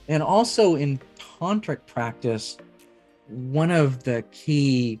And also in tantric practice, one of the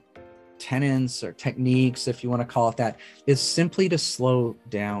key tenets or techniques, if you want to call it that, is simply to slow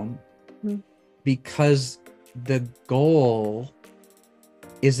down, because the goal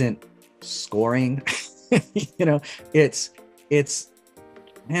isn't scoring. it's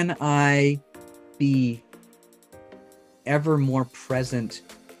can I be ever more present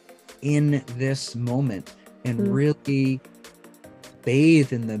in this moment and really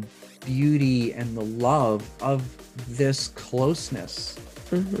bathe in the beauty and the love of this closeness.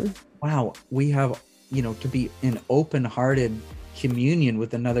 Wow, we have, to be in open-hearted communion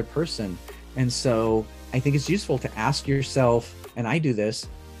with another person. And so I think it's useful to ask yourself, and I do this,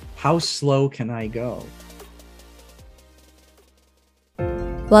 how slow can I go?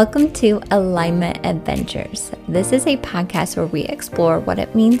 Welcome to Alignment Adventures. This is a podcast where we explore what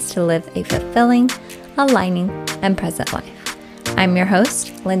it means to live a fulfilling, aligning, and present life. I'm your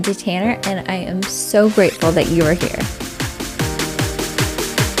host, Lindsay Tanner, and I am so grateful that you are here.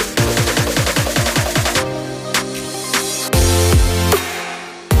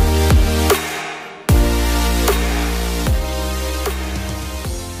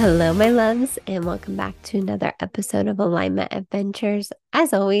 Hello, my loves, and welcome back to another episode of Alignment Adventures.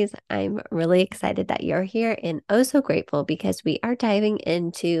 As always, I'm really excited that you're here and oh so grateful because we are diving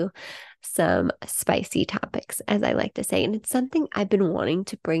into some spicy topics, as I like to say. And it's something I've been wanting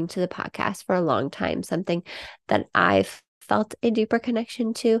to bring to the podcast for a long time, something that I've felt a deeper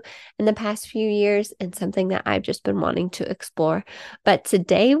connection to in the past few years and something that I've just been wanting to explore. But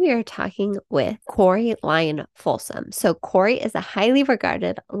today we are talking with Corey Lyon Folsom. So Corey is a highly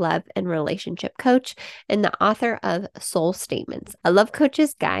regarded love and relationship coach and the author of Soul Statements, a love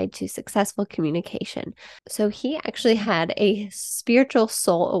coach's guide to successful communication. So he actually had a spiritual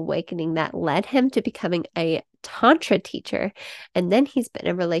soul awakening that led him to becoming a Tantra teacher, and then he's been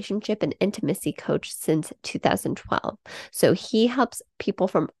a relationship and intimacy coach since 2012. So he helps people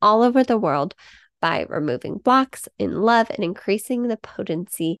from all over the world by removing blocks in love and increasing the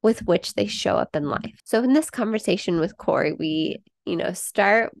potency with which they show up in life. So in this conversation with Corey, we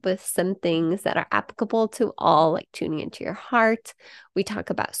start with some things that are applicable to all, like tuning into your heart. We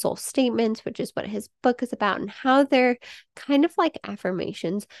talk about soul statements, which is what his book is about, and how they're kind of like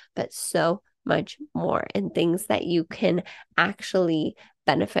affirmations, but so much more, and things that you can actually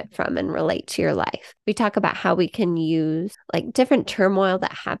benefit from and relate to your life. We talk about how we can use like different turmoil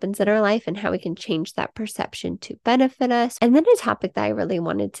that happens in our life and how we can change that perception to benefit us. And then a topic that I really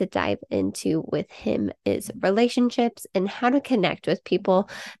wanted to dive into with him is relationships and how to connect with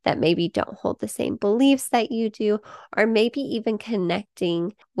people that maybe don't hold the same beliefs that you do, or maybe even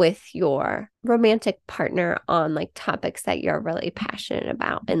connecting with your romantic partner on like topics that you're really passionate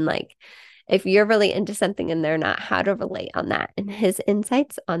about, and like if you're really into something and they're not, how to relate on that. And his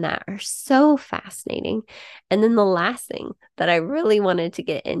insights on that are so fascinating. And then the last thing that I really wanted to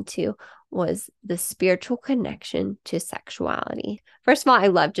get into was the spiritual connection to sexuality. First of all, I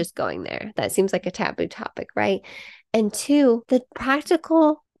love just going there. That seems like a taboo topic, right? And two, the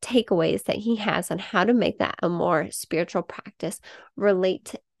practical takeaways that he has on how to make that a more spiritual practice relate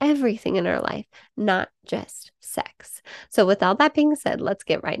to everything in our life, not just sex. So with all that being said, let's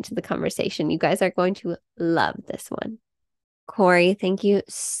get right into the conversation. You guys are going to love this one. Corey, thank you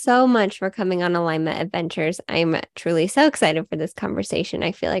so much for coming on Alignment Adventures. I'm truly so excited for this conversation.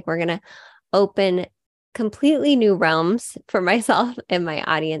 I feel like we're going to open completely new realms for myself and my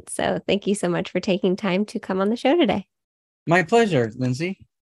audience. So thank you so much for taking time to come on the show today. My pleasure, Lindsay.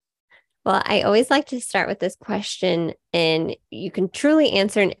 Well, I always like to start with this question, and you can truly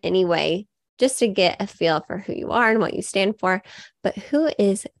answer in any way just to get a feel for who you are and what you stand for. But who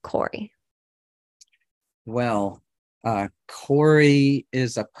is Corey? Well, Corey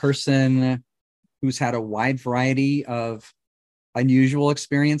is a person who's had a wide variety of unusual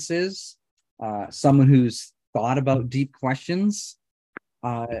experiences, someone who's thought about deep questions.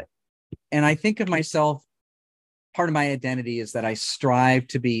 And I think of myself, part of my identity is that I strive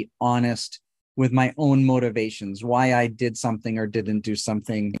to be honest with my own motivations, why I did something or didn't do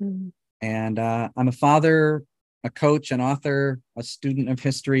something. And I'm a father, a coach, an author, a student of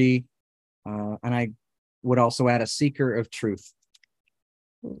history, and I would also add a seeker of truth.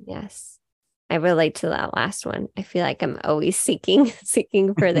 Yes, I relate to that last one. I feel like I'm always seeking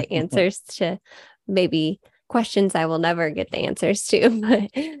for the answers to maybe questions I will never get the answers to,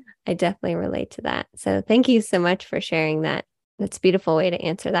 but I definitely relate to that. So thank you so much for sharing that. That's a beautiful way to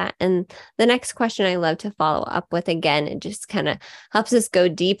answer that. And the next question I love to follow up with, again, it just kind of helps us go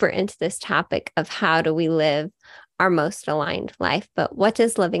deeper into this topic of how do we live our most aligned life. But what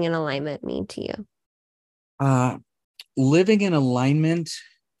does living in alignment mean to you? Living in alignment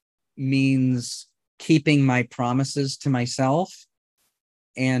means keeping my promises to myself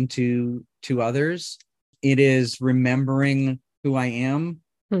and to others. It is remembering who I am,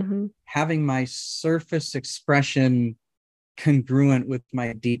 having my surface expression congruent with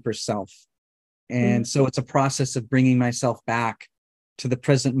my deeper self. And so it's a process of bringing myself back to the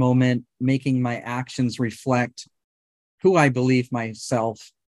present moment, making my actions reflect who I believe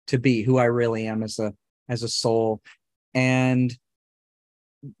myself to be, who I really am as a soul. And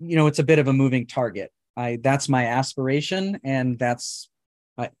it's a bit of a moving target. That's my aspiration, and that's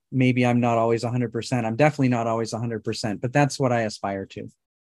maybe I'm not always 100%. I'm definitely not always 100%, but that's what I aspire to.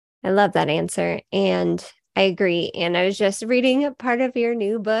 I love that answer. And I agree. And I was just reading a part of your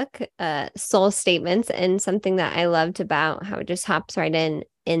new book, Soul Statements, and something that I loved about how it just hops right in.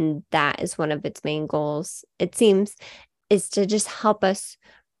 And that is one of its main goals, it seems, is to just help us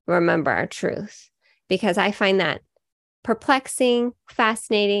remember our truth. Because I find that perplexing,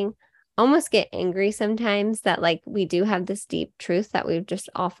 fascinating, almost get angry sometimes that like we do have this deep truth that we've just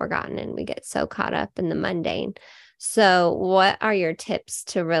all forgotten and we get so caught up in the mundane. So what are your tips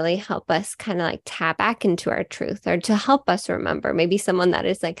to really help us kind of like tap back into our truth, or to help us remember? Maybe someone that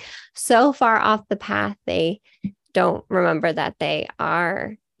is like so far off the path, they don't remember that they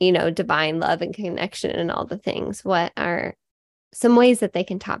are, divine love and connection and all the things. What are some ways that they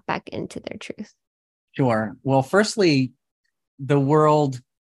can tap back into their truth? Sure. Well, firstly, the world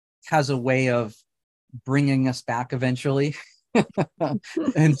has a way of bringing us back eventually.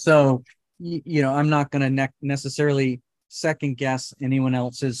 And so, I'm not going to necessarily second guess anyone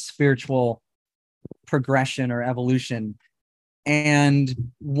else's spiritual progression or evolution.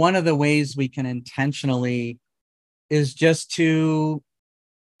 And one of the ways we can intentionally is just to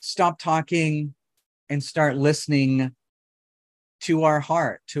stop talking and start listening to our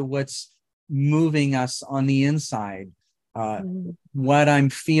heart, to what's moving us on the inside, what I'm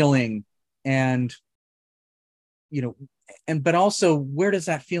feeling, and but also, where does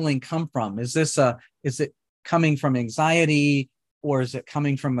that feeling come from? Is it coming from anxiety, or is it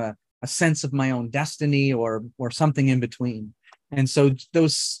coming from a sense of my own destiny, or something in between? And so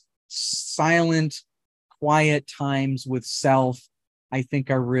those silent, quiet times with self, I think,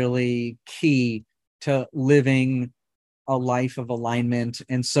 are really key to living a life of alignment.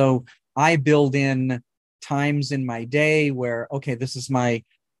 And so I build in times in my day where, okay, this is my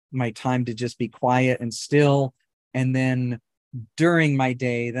time to just be quiet and still. And then during my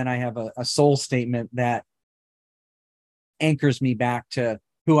day, then I have a soul statement that anchors me back to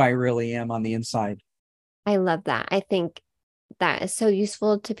who I really am on the inside. I love that. I think that is so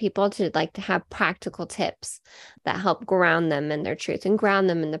useful to people, to like to have practical tips that help ground them in their truth and ground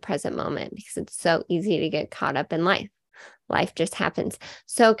them in the present moment, because it's so easy to get caught up in life. Life just happens.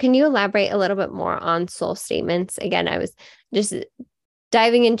 So can you elaborate a little bit more on soul statements? Again, I was just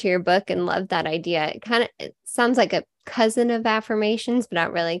diving into your book and loved that idea. It sounds like a cousin of affirmations, but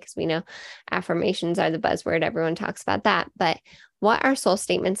not really, because we know affirmations are the buzzword. Everyone talks about that. But what are soul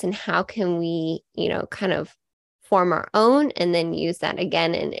statements, and how can we, kind of form our own and then use that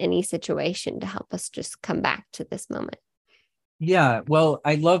again in any situation to help us just come back to this moment? Yeah, well,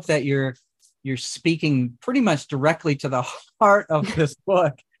 I love that you're speaking pretty much directly to the heart of this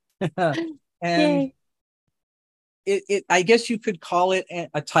book. And Yay. It I guess you could call it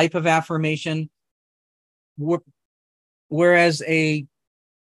a type of affirmation, whereas a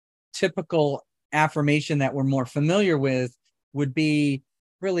typical affirmation that we're more familiar with would be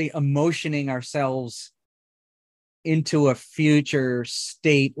really emotioning ourselves into a future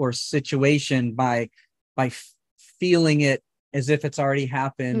state or situation by feeling it as if it's already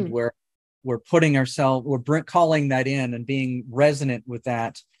happened, where we're calling that in and being resonant with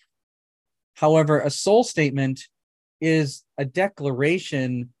that. However, a soul statement is a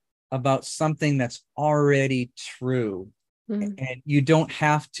declaration about something that's already true. And you don't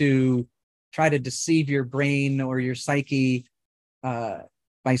have to try to deceive your brain or your psyche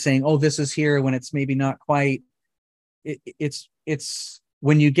by saying, oh, this is here, when it's maybe not quite. It's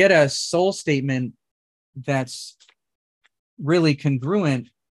when you get a soul statement that's really congruent,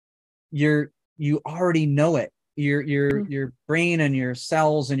 you already know it. Your brain and your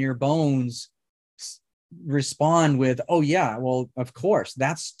cells and your bones respond with, oh yeah, well, of course,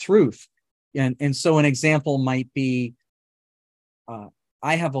 that's truth. And so an example might be,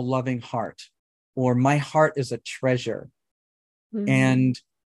 I have a loving heart, or my heart is a treasure. And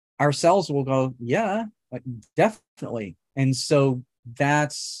our cells will go, yeah, definitely. And so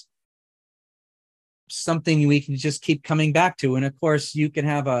that's something we can just keep coming back to. And of course, you can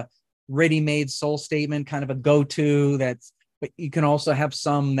have a ready-made soul statement, kind of a go-to, but you can also have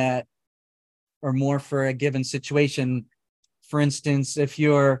some that are more for a given situation. For instance, if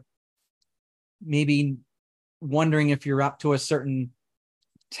you're maybe wondering if you're up to a certain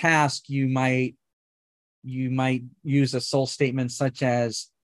task, you might use a soul statement such as,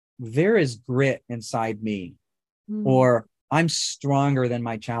 there is grit inside me, or I'm stronger than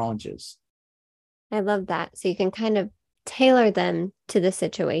my challenges. I love that. So you can kind of tailor them to the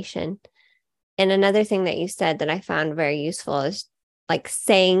situation. And another thing that you said that I found very useful is like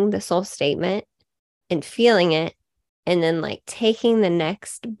saying the soul statement and feeling it, and then like taking the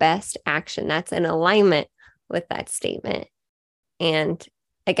next best action that's in alignment with that statement. And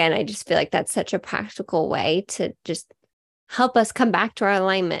again, I just feel like that's such a practical way to just help us come back to our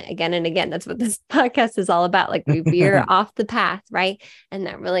alignment again and again. That's what this podcast is all about. Like we veer off the path, right? And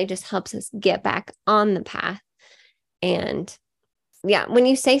that really just helps us get back on the path. And yeah, when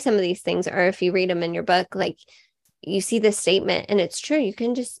you say some of these things, or if you read them in your book, like you see this statement and it's true, you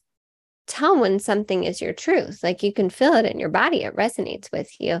can just tell when something is your truth. Like you can feel it in your body. It resonates with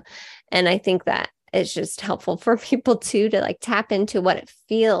you. And I think that it's just helpful for people too, to like tap into what it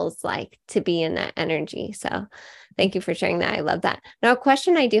feels like to be in that energy. So thank you for sharing that. I love that. Now, a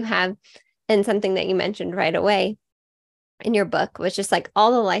question I do have, and something that you mentioned right away in your book, was just like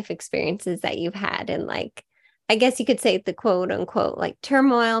all the life experiences that you've had. And like, I guess you could say the quote unquote, like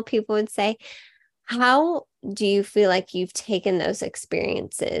turmoil, people would say. How do you feel like you've taken those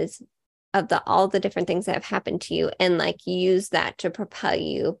experiences of all the different things that have happened to you and like use that to propel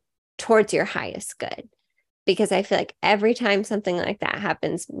you towards your highest good? Because I feel like every time something like that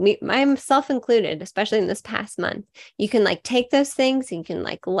happens, myself included, especially in this past month, you can like take those things and you can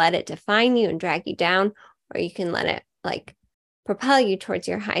like let it define you and drag you down, or you can let it like propel you towards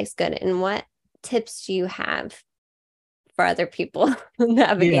your highest good. And what tips do you have for other people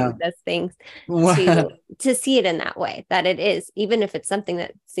navigating those things to see it in that way, that it is, even if it's something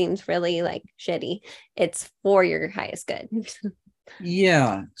that seems really like shitty, it's for your highest good?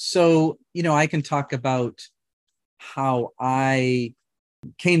 Yeah. So, I can talk about how I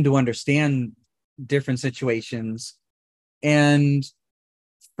came to understand different situations. And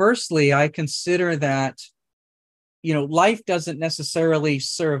firstly, I consider that, life doesn't necessarily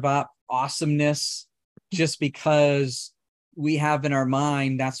serve up awesomeness just because we have in our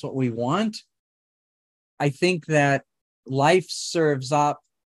mind that's what we want. I think that life serves up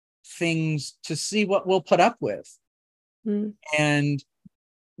things to see what we'll put up with. And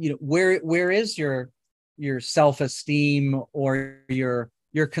where is your self-esteem or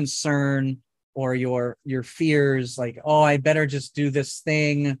your concern or your fears, like, oh, I better just do this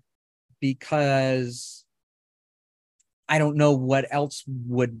thing because I don't know what else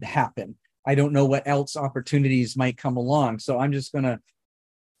would happen. I don't know what else opportunities might come along, so I'm just gonna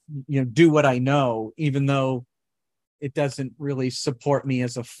do what I know, even though it doesn't really support me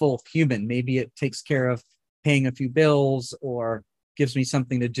as a full human. Maybe it takes care of paying a few bills or gives me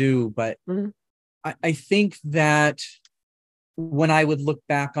something to do. But I think that when I would look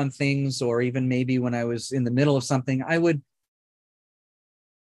back on things, or even maybe when I was in the middle of something, I would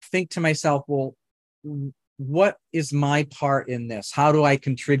think to myself, well, what is my part in this? How do I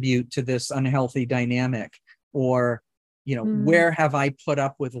contribute to this unhealthy dynamic? Or, where have I put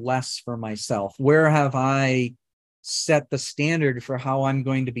up with less for myself? Where have I set the standard for how I'm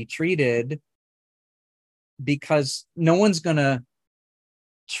going to be treated? Because no one's going to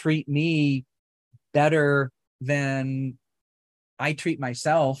treat me better than I treat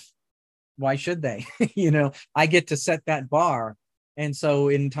myself. Why should they? I get to set that bar. And so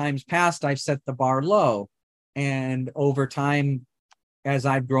in times past, I've set the bar low. And over time, as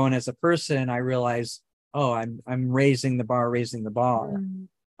I've grown as a person, I realize, oh, I'm raising the bar.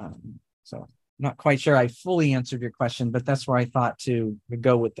 So I'm not quite sure I fully answered your question, but that's where I thought to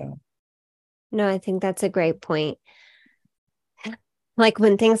go with that. No, I think that's a great point. Like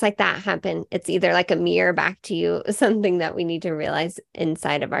when things like that happen, it's either like a mirror back to you, something that we need to realize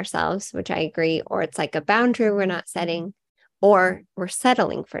inside of ourselves, which I agree, or it's like a boundary we're not setting, or we're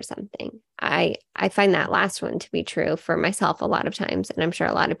settling for something. I find that last one to be true for myself a lot of times, and I'm sure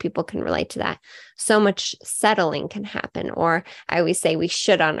a lot of people can relate to that. So much settling can happen, or I always say we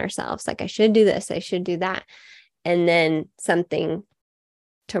should on ourselves, like I should do this, I should do that, and then something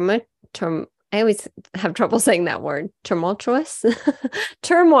I always have trouble saying that word, tumultuous.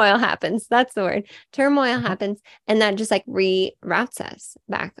 Turmoil happens. That's the word. Turmoil happens. And that just like reroutes us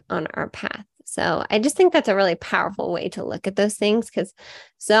back on our path. So I just think that's a really powerful way to look at those things, because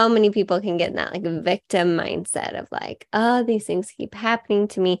so many people can get in that like victim mindset of like, oh, these things keep happening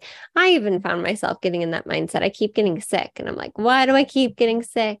to me. I even found myself getting in that mindset. I keep getting sick and I'm like, why do I keep getting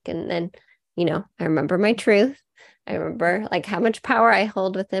sick? And then, I remember my truth. I remember like how much power I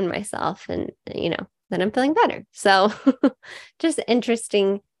hold within myself, and then I'm feeling better. So just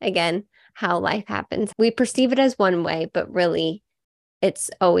interesting again. how life happens. We perceive it as one way, but really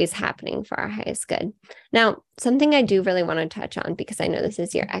it's always happening for our highest good. Now, something I do really want to touch on, because I know this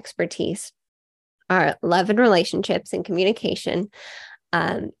is your expertise, are love and relationships and communication.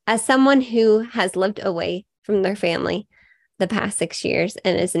 As someone who has lived away from their family the past 6 years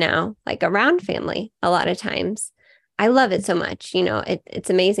and is now like around family a lot of times, I love it so much. It's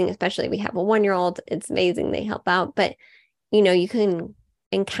amazing, especially we have a 1-year-old. It's amazing they help out, but you can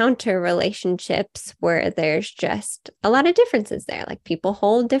encounter relationships where there's just a lot of differences there. Like people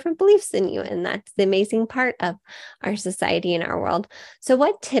hold different beliefs than you. And that's the amazing part of our society and our world. So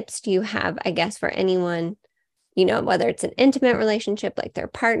what tips do you have, I guess, for anyone, whether it's an intimate relationship like their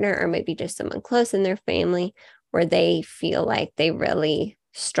partner or maybe just someone close in their family where they feel like they really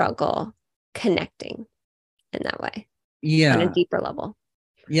struggle connecting in that way on a deeper level?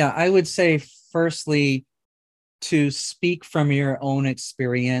 Yeah, I would say firstly, to speak from your own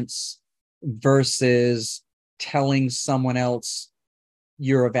experience versus telling someone else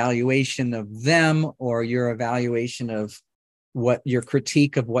your evaluation of them or your evaluation of what your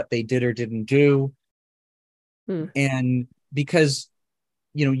critique of what they did or didn't do. And because,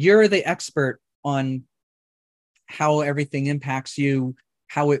 you're the expert on how everything impacts you,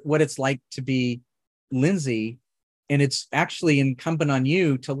 what it's like to be Lindsay. And it's actually incumbent on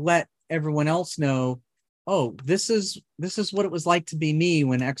you to let everyone else know, oh, this is what it was like to be me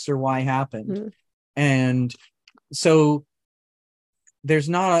when X or Y happened. And so it's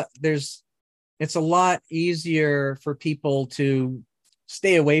a lot easier for people to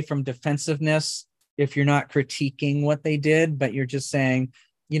stay away from defensiveness if you're not critiquing what they did, but you're just saying,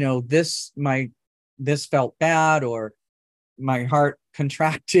 this felt bad, or my heart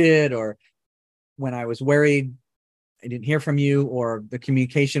contracted, or when I was worried, I didn't hear from you, or the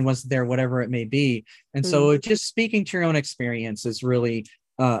communication wasn't there, whatever it may be. And so just speaking to your own experience is really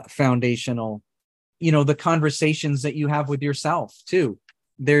foundational. The conversations that you have with yourself too.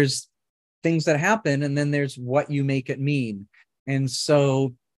 There's things that happen, and then there's what you make it mean. And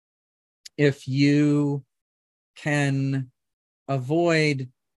so if you can avoid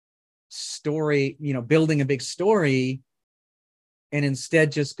building a big story, and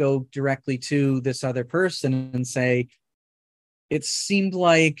instead just go directly to this other person and say, it seemed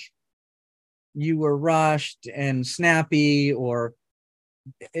like you were rushed and snappy, or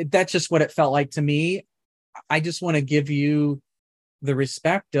that's just what it felt like to me. I just want to give you the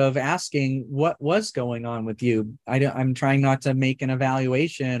respect of asking what was going on with you. I'm trying not to make an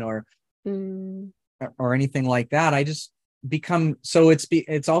evaluation or anything like that. I just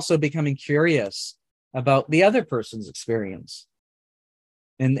it's also becoming curious about the other person's experience.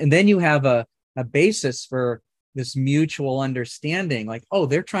 And then you have a basis for this mutual understanding, like, oh,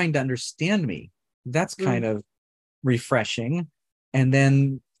 they're trying to understand me. That's kind of refreshing. And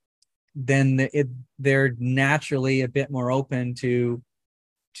then they're naturally a bit more open to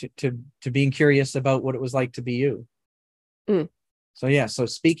being curious about what it was like to be you. So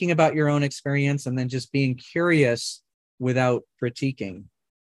speaking about your own experience and then just being curious without critiquing.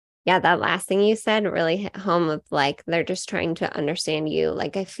 Yeah, that last thing you said really hit home of like, they're just trying to understand you.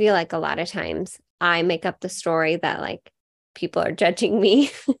 Like, I feel like a lot of times I make up the story that like people are judging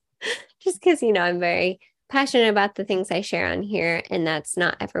me just because, I'm very passionate about the things I share on here, and that's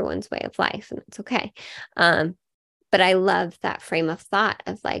not everyone's way of life, and it's okay. But I love that frame of thought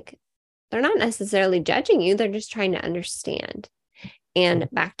of like, they're not necessarily judging you. They're just trying to understand. And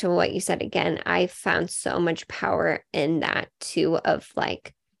back to what you said again, I found so much power in that too, of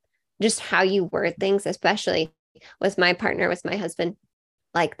like, just how you word things, especially with my partner, with my husband,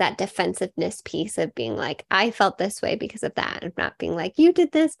 like that defensiveness piece of being like, I felt this way because of that. And not being like, you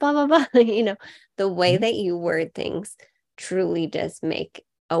did this, blah, blah, blah. The way that you word things truly does make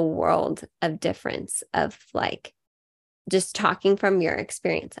a world of difference of like just talking from your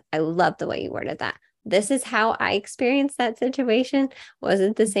experience. I love the way you worded that. This is how I experienced that situation. Was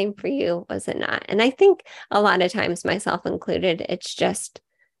it the same for you? Was it not? And I think a lot of times, myself included, it's just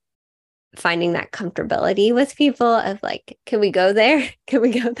finding that comfortability with people of like, can we go there? Can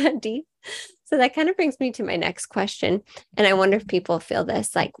we go that deep? So that kind of brings me to my next question. And I wonder if people feel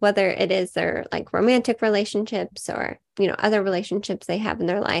this, like whether it is their like romantic relationships or, other relationships they have in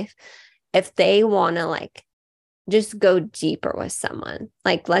their life, if they want to like just go deeper with someone,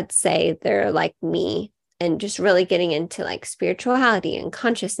 like let's say they're like me and just really getting into like spirituality and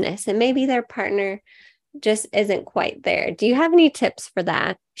consciousness, and maybe their partner just isn't quite there. Do you have any tips for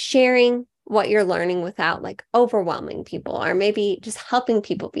that? Sharing what you're learning without like overwhelming people, or maybe just helping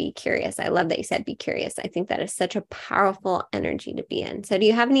people be curious. I love that you said be curious. I think that is such a powerful energy to be in. So do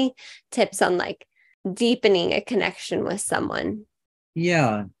you have any tips on like deepening a connection with someone?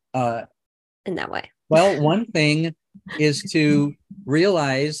 Yeah. in that way? Well, one thing is to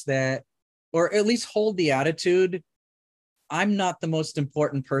realize that, or at least hold the attitude, I'm not the most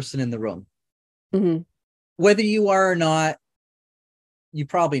important person in the room. Mm-hmm. Whether you are or not, you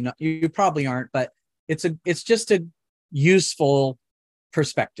probably aren't, but it's just a useful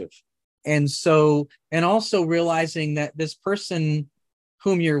perspective. And so, and also realizing that this person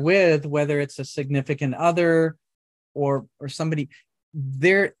whom you're with, whether it's a significant other or somebody,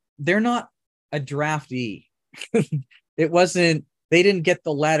 they're not a draftee. It wasn't, they didn't get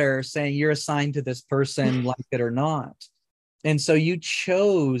the letter saying you're assigned to this person, like it or not. And so you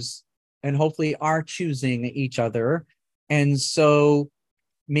chose and hopefully are choosing each other. And so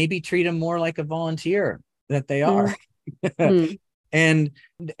maybe treat them more like a volunteer that they are. Mm-hmm. and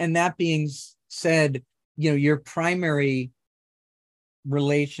that being said, your primary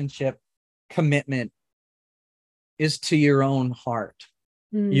relationship commitment is to your own heart,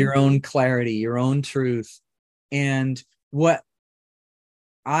 your own clarity, your own truth. And what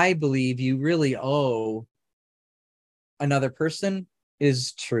I believe you really owe another person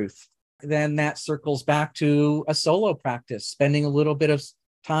is truth. Then that circles back to a solo practice, spending a little bit of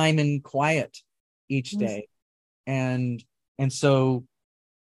time in quiet each day. And so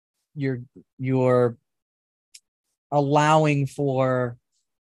you're allowing for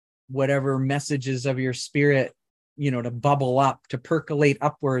whatever messages of your spirit, to bubble up, to percolate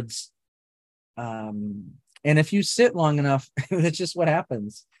upwards. And if you sit long enough, that's just what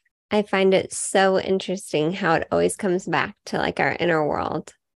happens. I find it so interesting how it always comes back to like our inner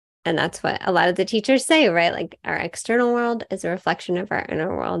world. And that's what a lot of the teachers say, right? Like our external world is a reflection of our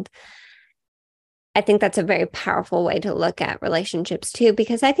inner world. I think that's a very powerful way to look at relationships too,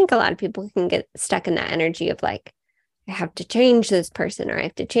 because I think a lot of people can get stuck in that energy of like, I have to change this person or I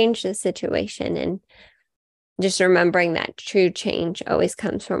have to change this situation. And just remembering that true change always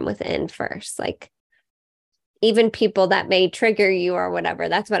comes from within first. Like even people that may trigger you or whatever,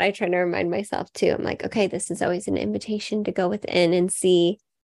 that's what I try to remind myself too. I'm like, okay, this is always an invitation to go within and see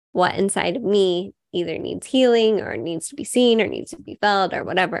what inside of me either needs healing or needs to be seen or needs to be felt or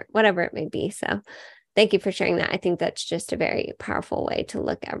whatever it may be. So thank you for sharing that. I think that's just a very powerful way to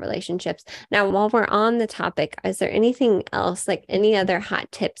look at relationships. Now, while we're on the topic, is there anything else, like any other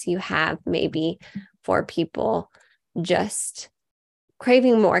hot tips you have maybe for people just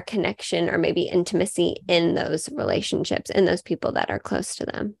craving more connection or maybe intimacy in those relationships and those people that are close to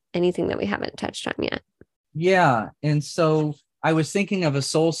them? Anything that we haven't touched on yet? Yeah. And so I was thinking of a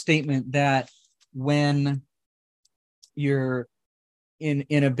soul statement that when you're in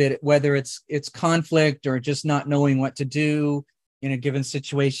a bit, whether it's conflict or just not knowing what to do in a given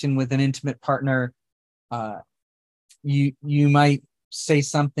situation with an intimate partner, you might say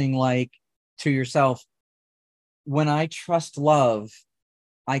something like to yourself, when I trust love,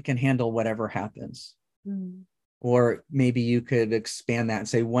 I can handle whatever happens. Or maybe you could expand that and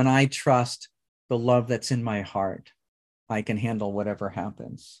say, when I trust the love that's in my heart, I can handle whatever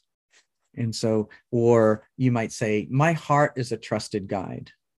happens. And so, or you might say, my heart is a trusted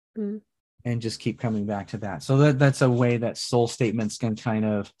guide. And just keep coming back to that. So that's a way that soul statements can kind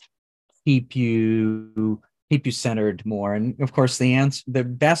of keep you centered more. And of course, the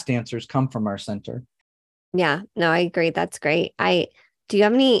best answers come from our center. Yeah, no, I agree. That's great. Do you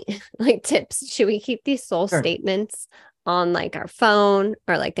have any like tips? Should we keep these soul Sure. statements on like our phone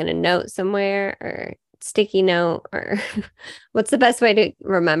or like in a note somewhere or sticky note, or what's the best way to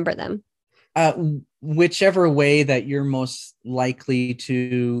remember them? Whichever way that you're most likely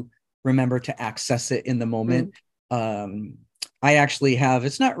to remember to access it in the moment. I actually have,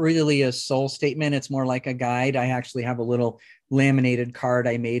 it's not really a soul statement, it's more like a guide. I actually have a little laminated card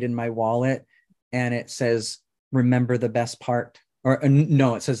I made in my wallet, and it says, remember the best part. Or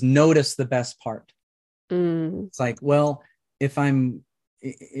no, it says, notice the best part. It's like, well, if I'm,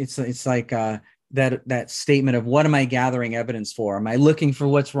 it's like that statement of, what am I gathering evidence for? Am I looking for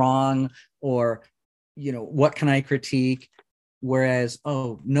what's wrong, or what can I critique? Whereas,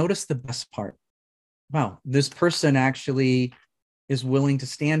 notice the best part. Wow, this person actually is willing to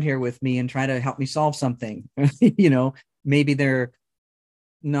stand here with me and try to help me solve something. Maybe they're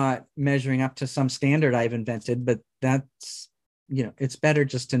not measuring up to some standard I've invented, but that's, it's better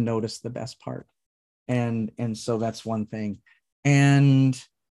just to notice the best part. And so that's one thing. And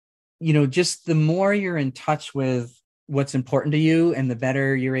just the more you're in touch with what's important to you and the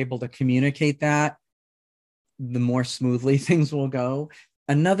better you're able to communicate that, the more smoothly things will go.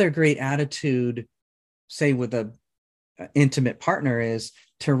 Another great attitude, say with a intimate partner, is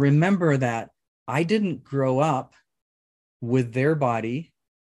to remember that I didn't grow up with their body,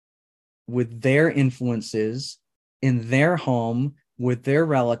 with their influences, in their home, with their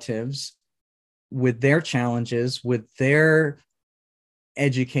relatives. with their challenges, with their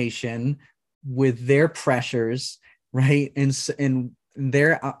education, with their pressures, right? And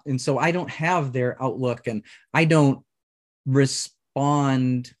so I don't have their outlook, and I don't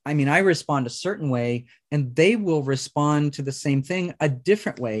respond. I mean, I respond a certain way, and they will respond to the same thing a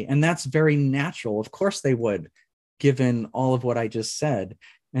different way, and that's very natural. Of course they would, given all of what I just said.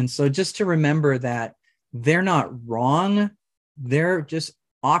 And so just to remember that they're not wrong, they're just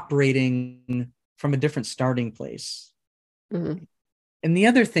operating from a different starting place. Mm-hmm. And the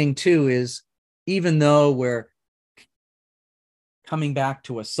other thing too is, even though we're coming back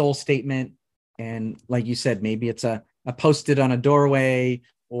to a soul statement, and like you said, maybe it's a post-it on a doorway,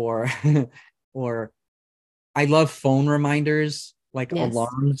 or or I love phone reminders, like Yes.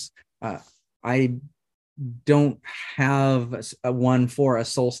 alarms. I don't have a one for a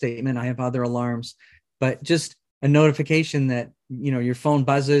soul statement. I have other alarms, but just a notification that, you know, your phone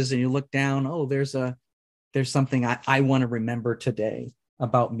buzzes and you look down, oh, there's something I want to remember today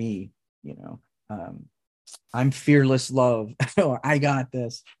about me, you know. I'm fearless love, or I got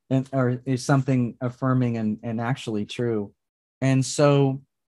this, and or is something affirming and actually true. And so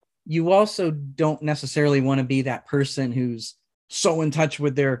you also don't necessarily want to be that person who's so in touch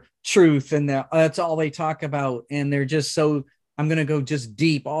with their truth, and that's all they talk about, and they're just so, I'm going to go just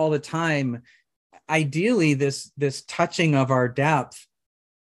deep all the time. Ideally, this touching of our depth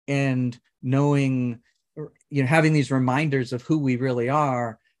and knowing, you know, having these reminders of who we really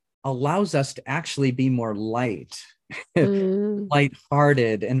are allows us to actually be more lighthearted,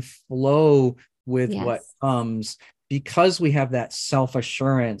 and flow with what comes, because we have that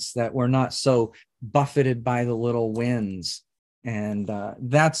self-assurance that we're not so buffeted by the little winds. And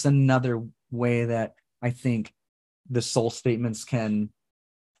that's another way that I think the soul statements can,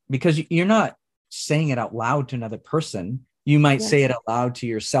 because you're not saying it out loud to another person. You might say it out loud to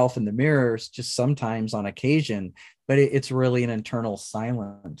yourself in the mirrors, just sometimes on occasion, but it's really an internal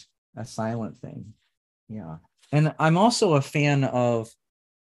a silent thing. Yeah. And I'm also a fan of,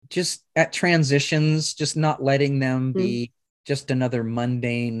 just at transitions, just not letting them be just another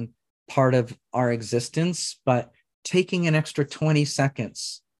mundane part of our existence, but taking an extra 20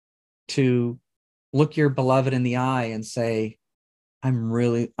 seconds to look your beloved in the eye and say, I'm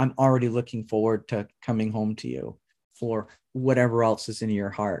already looking forward to coming home to you, for whatever else is in your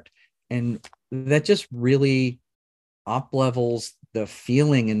heart. And that just really up levels the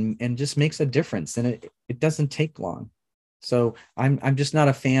feeling, and just makes a difference. And it doesn't take long. So I'm just not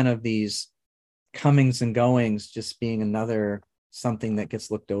a fan of these comings and goings just being another something that gets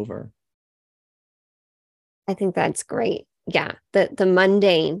looked over. I think that's great. Yeah. The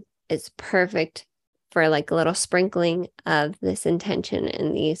mundane is perfect for like a little sprinkling of this intention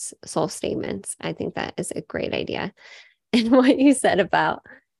in these soul statements. I think that is a great idea. And what you said about,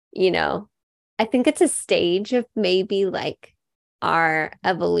 you know, I think it's a stage of maybe like our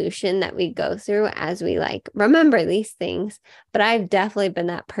evolution that we go through as we like remember these things. But I've definitely been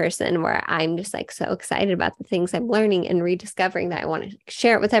that person where I'm just like so excited about the things I'm learning and rediscovering that I want to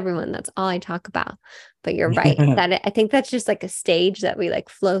share it with everyone. That's all I talk about. But you're right. I think that's just like a stage that we like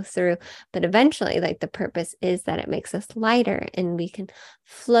flow through. But eventually, like the purpose is that it makes us lighter and we can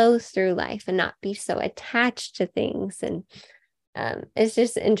flow through life and not be so attached to things. And it's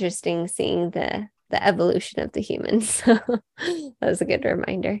just interesting seeing the evolution of the humans. So that was a good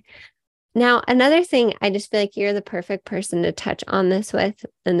reminder. Now, another thing, I just feel like you're the perfect person to touch on this with,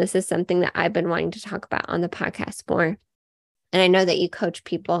 and this is something that I've been wanting to talk about on the podcast more. And I know that you coach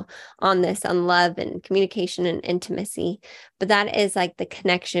people on this, on love and communication and intimacy, but that is like the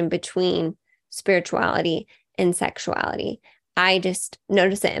connection between spirituality and sexuality. I just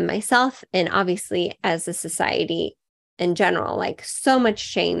notice it in myself, and obviously as a society in general, like so much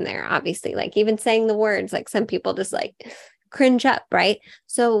shame there, obviously, like even saying the words, like some people just like cringe up, right?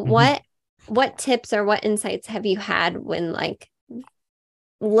 So what tips or what insights have you had when like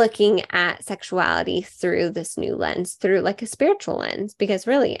looking at sexuality through this new lens, through like a spiritual lens? Because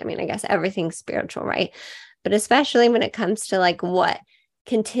really, I mean, I guess everything's spiritual, right? But especially when it comes to like what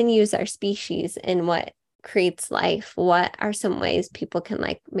continues our species and what creates life, what are some ways people can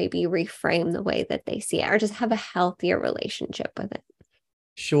like maybe reframe the way that they see it, or just have a healthier relationship with it?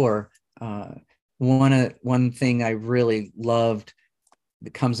 Sure. One thing I really loved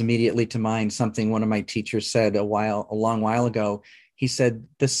that comes immediately to mind, something one of my teachers said a long while ago. He said,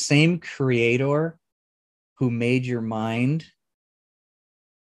 the same creator who made your mind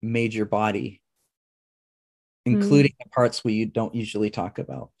made your body, including the parts we don't usually talk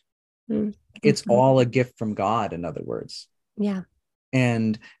about. It's all a gift from God, in other words. Yeah.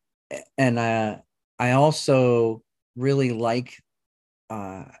 And I also really like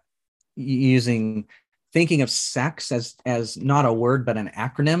using thinking of sex as not a word but an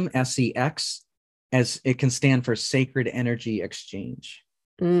acronym, SEX, as it can stand for sacred energy exchange.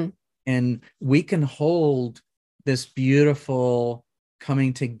 And we can hold this beautiful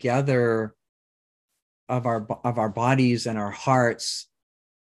coming together of our bodies and our hearts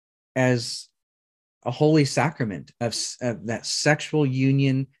as a holy sacrament of that sexual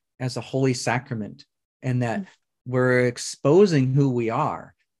union as a holy sacrament, and that we're exposing who we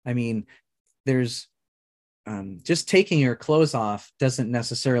are. I mean, there's just taking your clothes off doesn't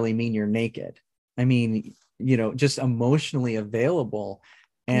necessarily mean you're naked. I mean, just emotionally available.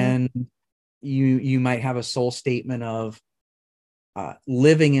 And you might have a soul statement of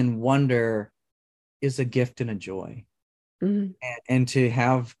living in wonder is a gift and a joy. And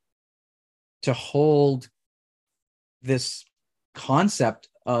to hold this concept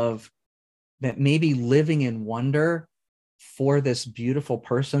of that maybe living in wonder for this beautiful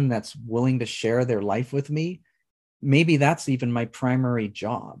person that's willing to share their life with me, maybe that's even my primary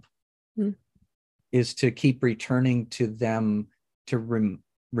job, is to keep returning to them, to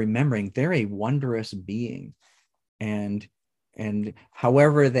remembering they're a wondrous being, and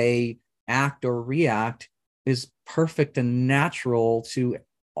however they act or react is perfect and natural to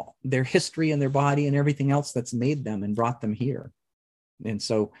their history and their body and everything else that's made them and brought them here. And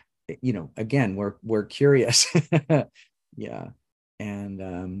so, again, we're curious. Yeah.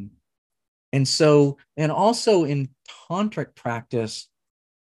 And so, and also in tantric practice,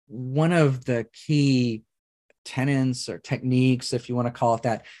 one of the key tenets or techniques, if you want to call it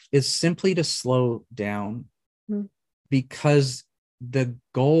that, is simply to slow down, because the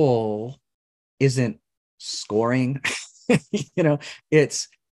goal isn't scoring. It's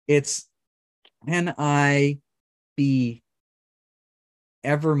can I be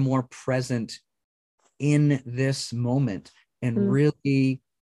ever more present in this moment and really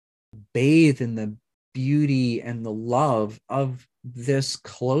bathe in the beauty and the love of this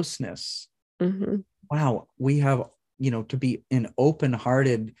closeness. Wow, we have, to be in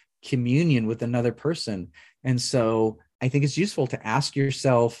open-hearted communion with another person. And so I think it's useful to ask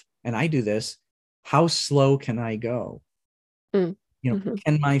yourself, and I do this, how slow can I go? Can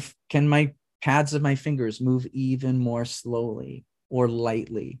my pads of my fingers move even more slowly or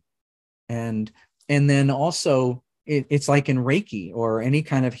lightly? And then also it's like in Reiki or any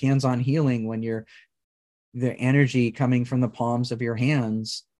kind of hands-on healing, when the energy coming from the palms of your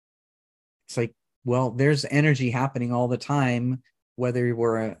hands, it's like, well, there's energy happening all the time, whether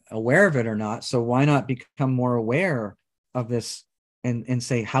we're aware of it or not. So why not become more aware of this and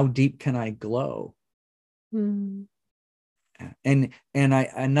say, how deep can I glow? And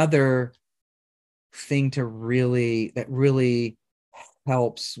another thing that really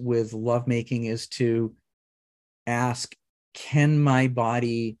helps with lovemaking is to ask, can my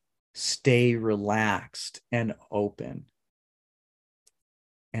body stay relaxed and open?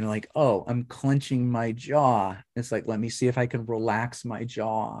 And like, oh, I'm clenching my jaw. It's like, let me see if I can relax my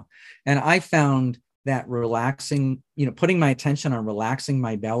jaw. And I found that relaxing, putting my attention on relaxing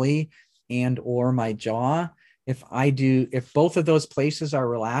my belly and or my jaw, if both of those places are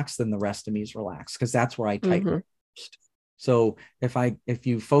relaxed, then the rest of me is relaxed, because that's where I tighten up first. So if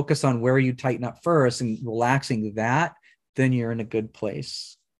you focus on where you tighten up first and relaxing that, then you're in a good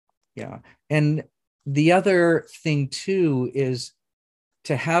place. Yeah. And the other thing too is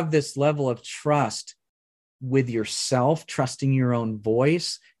to have this level of trust with yourself, trusting your own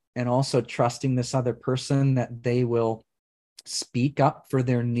voice, and also trusting this other person that they will speak up for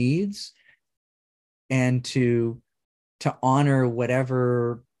their needs, and to honor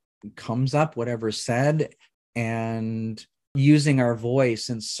whatever comes up, whatever's said, and using our voice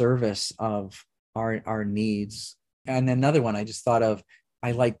in service of our needs. And another one I just thought of,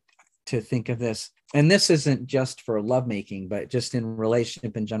 I like to think of this, and this isn't just for lovemaking, but just in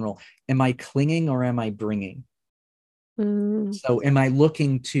relationship in general. Am I clinging or am I bringing? So am I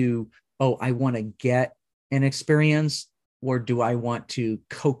looking to, I want to get an experience, or do I want to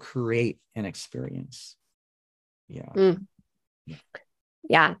co-create an experience? Yeah.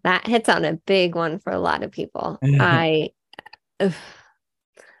 Yeah, that hits on a big one for a lot of people. I've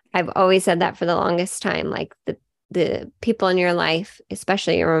always said that for the longest time, like the people in your life,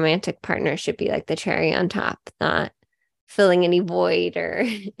 especially your romantic partner, should be like the cherry on top, not filling any void or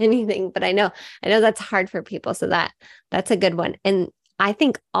anything. But I know that's hard for people. So that's a good one. And I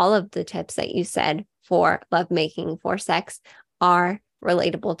think all of the tips that you said for lovemaking, for sex, are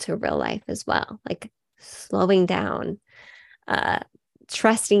relatable to real life as well. Like slowing down,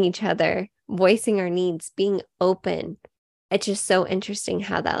 trusting each other, voicing our needs, being open. It's just so interesting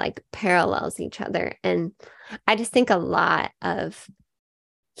how that like parallels each other. And I just think a lot of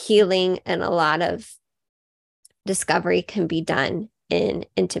healing and a lot of discovery can be done in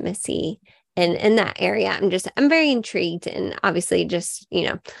intimacy and in that area. I'm very intrigued. And obviously just,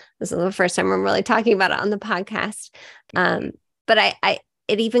 this is the first time I'm really talking about it on the podcast. But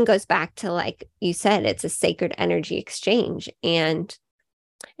it even goes back to, like you said, it's a sacred energy exchange. And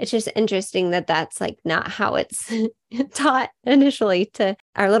it's just interesting that that's like not how it's taught initially to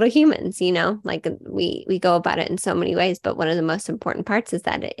our little humans, like we go about it in so many ways, but one of the most important parts is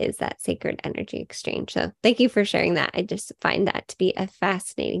that it is that sacred energy exchange. So thank you for sharing that. I just find that to be a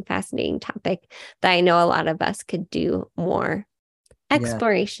fascinating topic that I know a lot of us could do more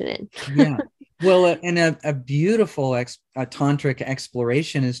exploration in. Yeah. Well, and a beautiful tantric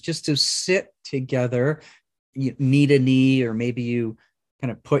exploration is just to sit together, knee to knee, or maybe you kind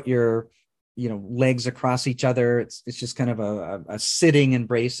of put your legs across each other. It's just kind of a sitting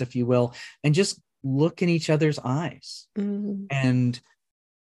embrace, if you will, and just look in each other's eyes. And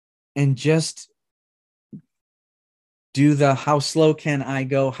just do the how slow can I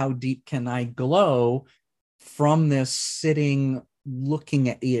go, how deep can I glow from this sitting looking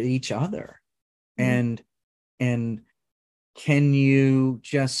at each other. And can you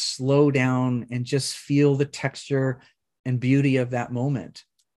just slow down and just feel the texture and beauty of that moment?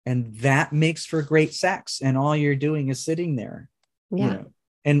 And that makes for great sex. And all you're doing is sitting there.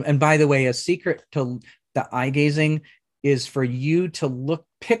 And by the way, a secret to the eye gazing is for you to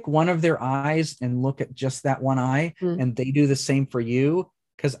pick one of their eyes and look at just that one eye, and they do the same for you,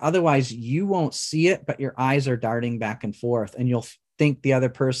 because otherwise you won't see it, but your eyes are darting back and forth, and you'll think the other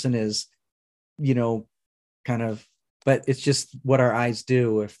person is, kind of, but it's just what our eyes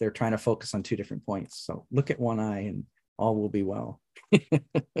do if they're trying to focus on two different points. So look at one eye and all will be well.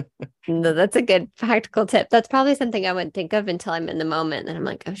 No, that's a good practical tip. That's probably something I wouldn't think of until I'm in the moment. And I'm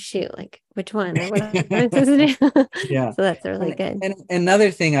like, oh shoot, like which one? Or what am I supposed to do? Yeah. So that's really good. And another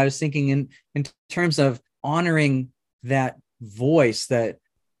thing I was thinking in terms of honoring that voice, that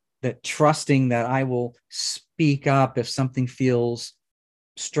trusting that I will speak up if something feels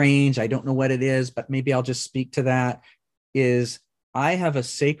strange, I don't know what it is, but maybe I'll just speak to that, is I have a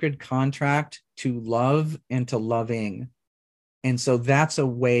sacred contract to love and to loving. And so that's a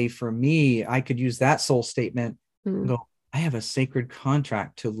way for me, I could use that soul statement and go, I have a sacred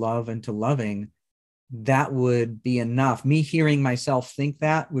contract to love and to loving. That would be enough. Me hearing myself think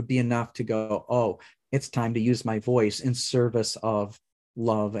that would be enough to go, oh, it's time to use my voice in service of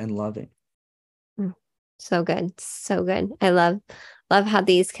love and loving. So good. So good. I love how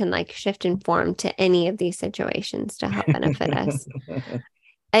these can like shift and form to any of these situations to help benefit us.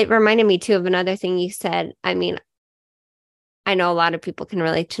 It reminded me too of another thing you said. I mean, I know a lot of people can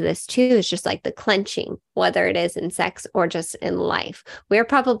relate to this too. It's just like the clenching, whether it is in sex or just in life. We're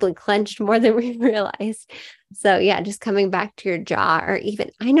probably clenched more than we realize. So yeah, just coming back to your jaw, or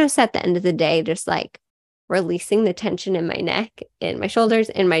even, I notice at the end of the day, just like releasing the tension in my neck, in my shoulders,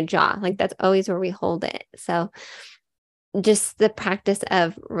 in my jaw. Like that's always where we hold it. So just the practice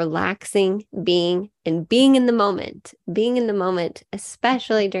of relaxing, being in the moment,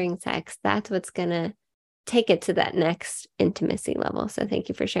 especially during sex, that's what's going to take it to that next intimacy level. So thank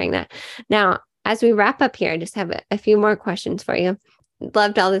you for sharing that. Now, as we wrap up here, I just have a few more questions for you.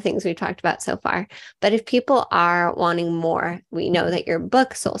 Loved all the things we've talked about so far. But if people are wanting more, we know that your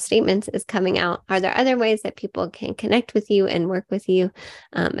book, Soul Statements, is coming out. Are there other ways that people can connect with you and work with you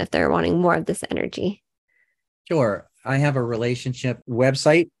if they're wanting more of this energy? Sure. I have a relationship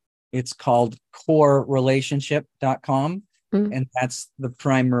website. It's called corerelationship.com. And that's the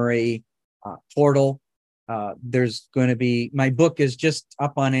primary portal. There's going to be, my book is just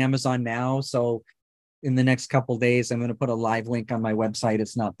up on Amazon now. So in the next couple of days, I'm going to put a live link on my website.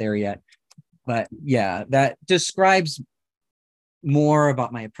 It's not there yet. But yeah, that describes more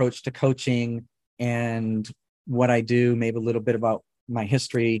about my approach to coaching and what I do, maybe a little bit about my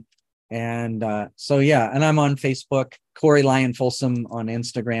history. And so, yeah, and I'm on Facebook, Corey Lyon Folsom on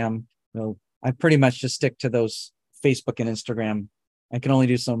Instagram. So I pretty much just stick to those, Facebook and Instagram. I can only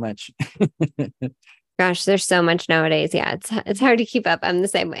do so much. Gosh, there's so much nowadays. Yeah, it's hard to keep up. I'm the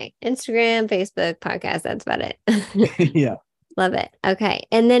same way. Instagram, Facebook, podcast, that's about it. Yeah. Love it. Okay.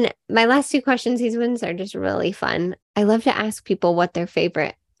 And then my last two questions, these ones are just really fun. I love to ask people what their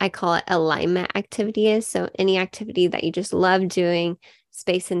favorite, I call it alignment activity is. So any activity that you just love doing,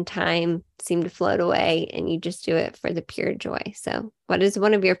 space and time seem to float away and you just do it for the pure joy. So what is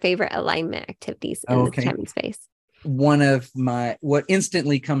one of your favorite alignment activities in this time and space? One of what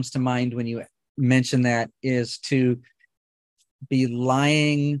instantly comes to mind when you mention that is to be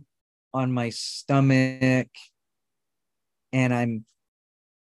lying on my stomach and I'm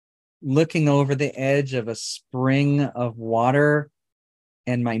looking over the edge of a spring of water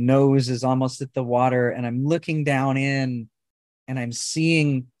and my nose is almost at the water, and I'm looking down in, and I'm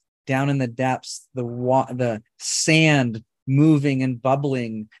seeing down in the depths the sand moving and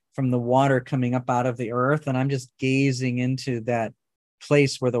bubbling from the water coming up out of the earth, and I'm just gazing into that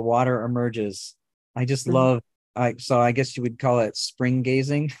place where the water emerges. I just love. So I guess you would call it spring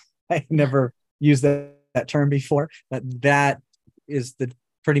gazing. I never used that term before, but that is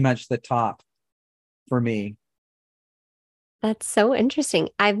pretty much the top for me. That's so interesting.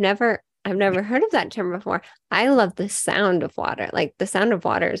 I've never heard of that term before. I love the sound of water. Like the sound of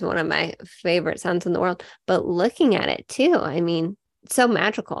water is one of my favorite sounds in the world, but looking at it too, I mean, it's so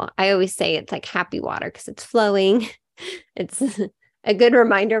magical. I always say it's like happy water because it's flowing. It's a good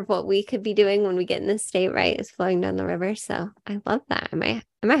reminder of what we could be doing when we get in this state, right? Is flowing down the river. So I love that. I might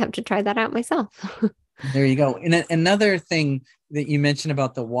have to try that out myself. There you go. And another thing that you mentioned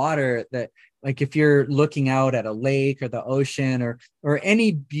about the water, that like if you're looking out at a lake or the ocean or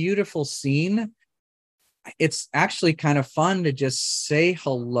any beautiful scene, it's actually kind of fun to just say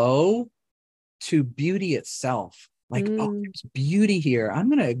hello to beauty itself. Like, oh, there's beauty here. I'm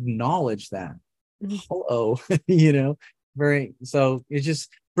going to acknowledge that. Hello, so it just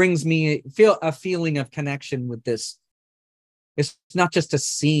brings me a feeling of connection with this. It's not just a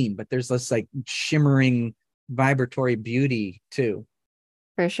scene, but there's this like shimmering, vibratory beauty too.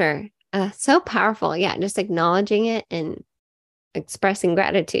 For sure. So powerful. Yeah. Just acknowledging it and expressing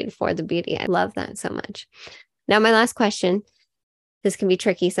gratitude for the beauty. I love that so much. Now, my last question, this can be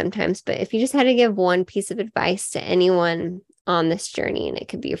tricky sometimes, but if you just had to give one piece of advice to anyone on this journey, and it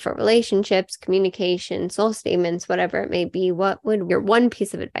could be for relationships, communication, soul statements, whatever it may be, what would your one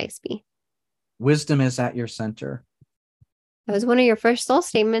piece of advice be? Wisdom is at your center. That was one of your first soul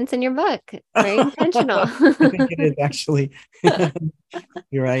statements in your book. Very intentional. I think it is actually.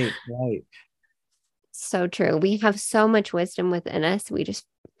 You're right. Right. So true. We have so much wisdom within us. We just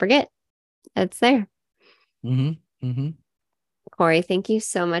forget it's there. Mm-hmm. Mm-hmm. Corey, thank you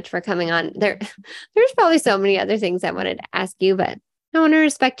so much for coming on. There's probably so many other things I wanted to ask you, but I want to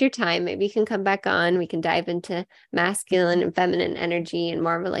respect your time. Maybe you can come back on. We can dive into masculine and feminine energy and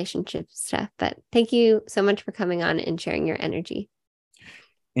more relationship stuff. But thank you so much for coming on and sharing your energy.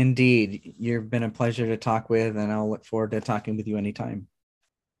 Indeed. You've been a pleasure to talk with, and I'll look forward to talking with you anytime.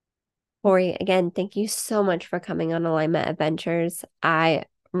 Corey, again, thank you so much for coming on Alignment Adventures. I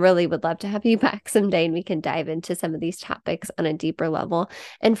really would love to have you back someday and we can dive into some of these topics on a deeper level.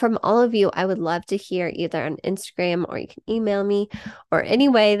 And from all of you, I would love to hear either on Instagram or you can email me or any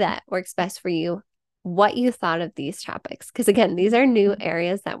way that works best for you, what you thought of these topics. Because again, these are new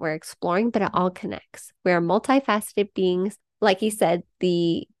areas that we're exploring, but it all connects. We're multifaceted beings. Like he said,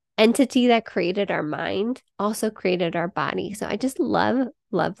 the entity that created our mind also created our body. So I just love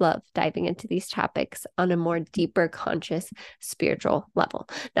diving into these topics on a more deeper, conscious, spiritual level.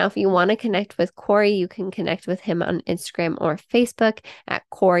 Now, if you want to connect with Corey, you can connect with him on Instagram or Facebook at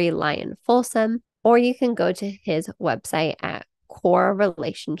Corey Lyon Folsom, or you can go to his website at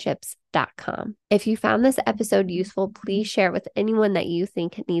corerelationships.com. If you found this episode useful, please share it with anyone that you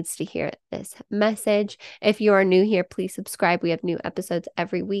think needs to hear this message. If you are new here, please subscribe. We have new episodes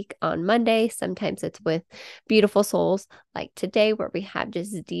every week on Monday. Sometimes it's with beautiful souls like today, where we have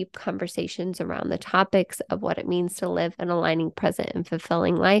just deep conversations around the topics of what it means to live an aligning, present, and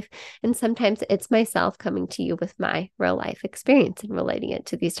fulfilling life. And sometimes it's myself coming to you with my real life experience and relating it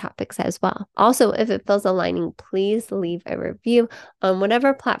to these topics as well. Also, if it feels aligning, please leave a review on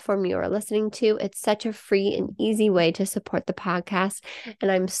whatever platform you are listening to. It's such a free and easy way to support the podcast.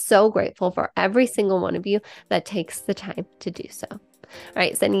 And I'm so grateful for every single one of you that takes the time to do so. All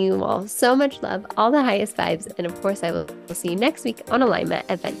right, sending you all so much love, all the highest vibes. And of course, I will see you next week on Alignment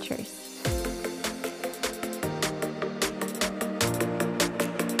Adventures.